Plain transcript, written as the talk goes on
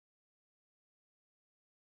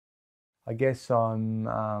I guess I'm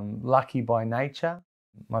lucky by nature.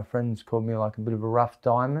 My friends call me like a bit of a rough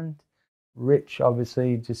diamond. Rich,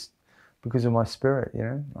 obviously, just because of my spirit, you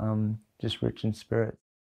know, just rich in spirit.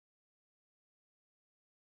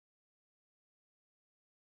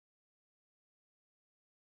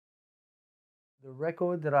 The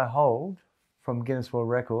record that I hold from Guinness World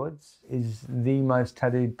Records is the most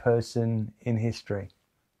tattooed person in history.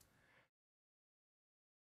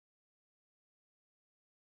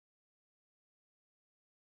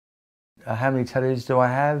 How many tattoos do I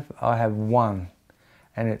have? I have one,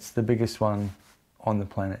 and it's the biggest one on the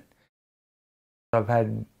planet. I've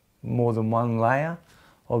had more than one layer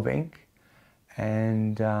of ink,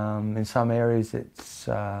 and in some areas it's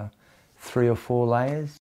 3 or 4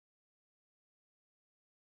 layers.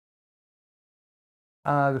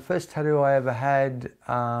 The first tattoo I ever had,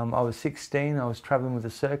 I was 16, I was traveling with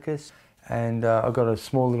a circus, and I got a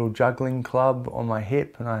small little juggling club on my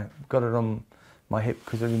hip, and I got it on my hip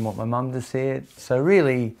because I didn't want my mum to see it. So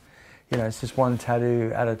really, you know, it's just one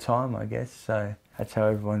tattoo at a time, I guess, so that's how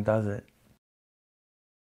everyone does it.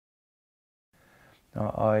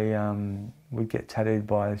 I would get tattooed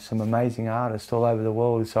by some amazing artists all over the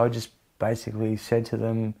world, so I just basically said to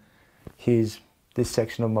them, here's this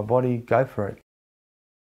section of my body, go for it.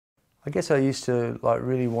 I guess I used to like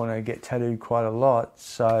really want to get tattooed quite a lot,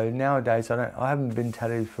 so nowadays I haven't been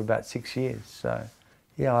tattooed for about 6 years. So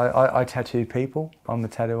yeah, I tattoo people. I'm a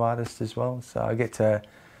tattoo artist as well, so I get to,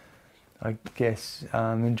 I guess,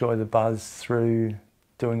 enjoy the buzz through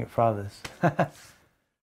doing it for others.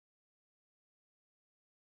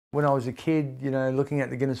 When I was a kid, you know, looking at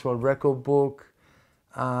the Guinness World Record book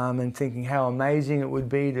and thinking how amazing it would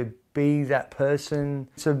be to be that person,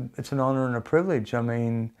 it's an honour and a privilege. I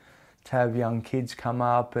mean, to have young kids come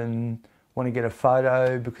up and want to get a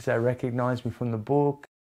photo because they recognise me from the book.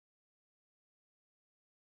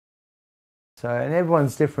 So, and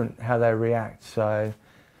everyone's different how they react. So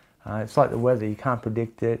it's like the weather, you can't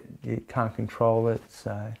predict it, you can't control it.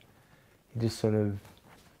 So you just sort of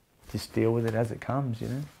just deal with it as it comes, you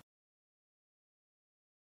know.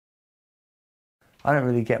 I don't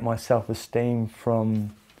really get my self-esteem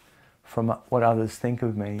from what others think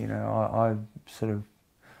of me. You know, I sort of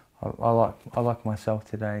I like myself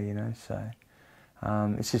today. You know, so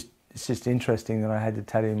it's just interesting that I had to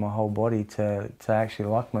tattoo my whole body to actually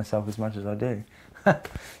like myself as much as I do.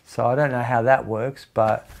 So I don't know how that works,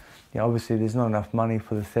 but you know, obviously there's not enough money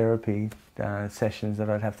for the therapy sessions that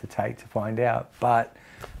I'd have to take to find out. But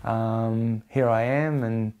here I am,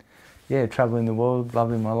 and yeah, traveling the world,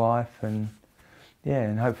 loving my life, and yeah,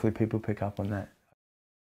 and hopefully people pick up on that.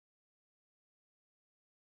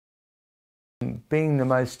 Being the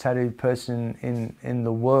most tattooed person in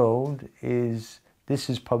the world this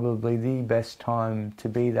is probably the best time to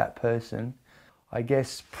be that person. I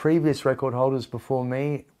guess previous record holders before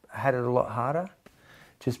me had it a lot harder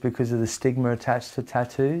just because of the stigma attached to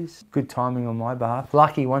tattoos. Good timing on my behalf.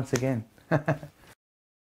 Lucky once again.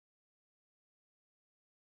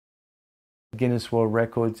 Guinness World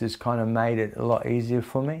Records has kind of made it a lot easier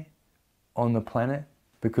for me on the planet,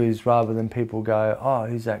 because rather than people go, oh,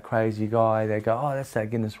 who's that crazy guy? They go, oh, that's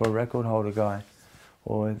that Guinness World Record holder guy,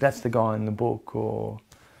 or that's the guy in the book, or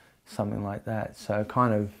something like that. So it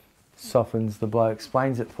kind of softens the blow,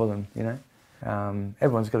 explains it for them, you know.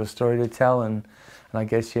 Everyone's got a story to tell, and I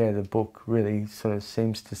guess, yeah, the book really sort of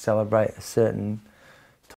seems to celebrate a certain